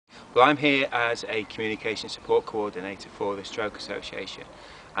Well, I'm here as a communication support coordinator for the Stroke Association,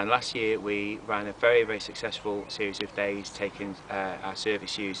 and last year we ran a very successful series of days taking our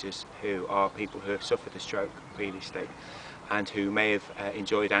service users, who are people who have suffered a stroke previously and who may have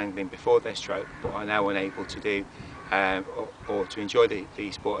enjoyed angling before their stroke but are now unable to do or to enjoy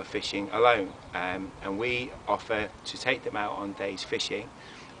the sport of fishing alone, and we offer to take them out on days fishing.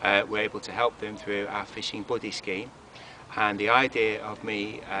 We're able to help them through our fishing buddy scheme. And the idea of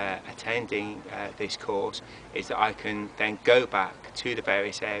me attending this course is that I can then go back to the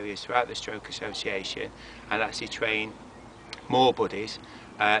various areas throughout the Stroke Association and actually train more buddies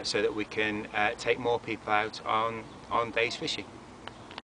so that we can take more people out on days fishing.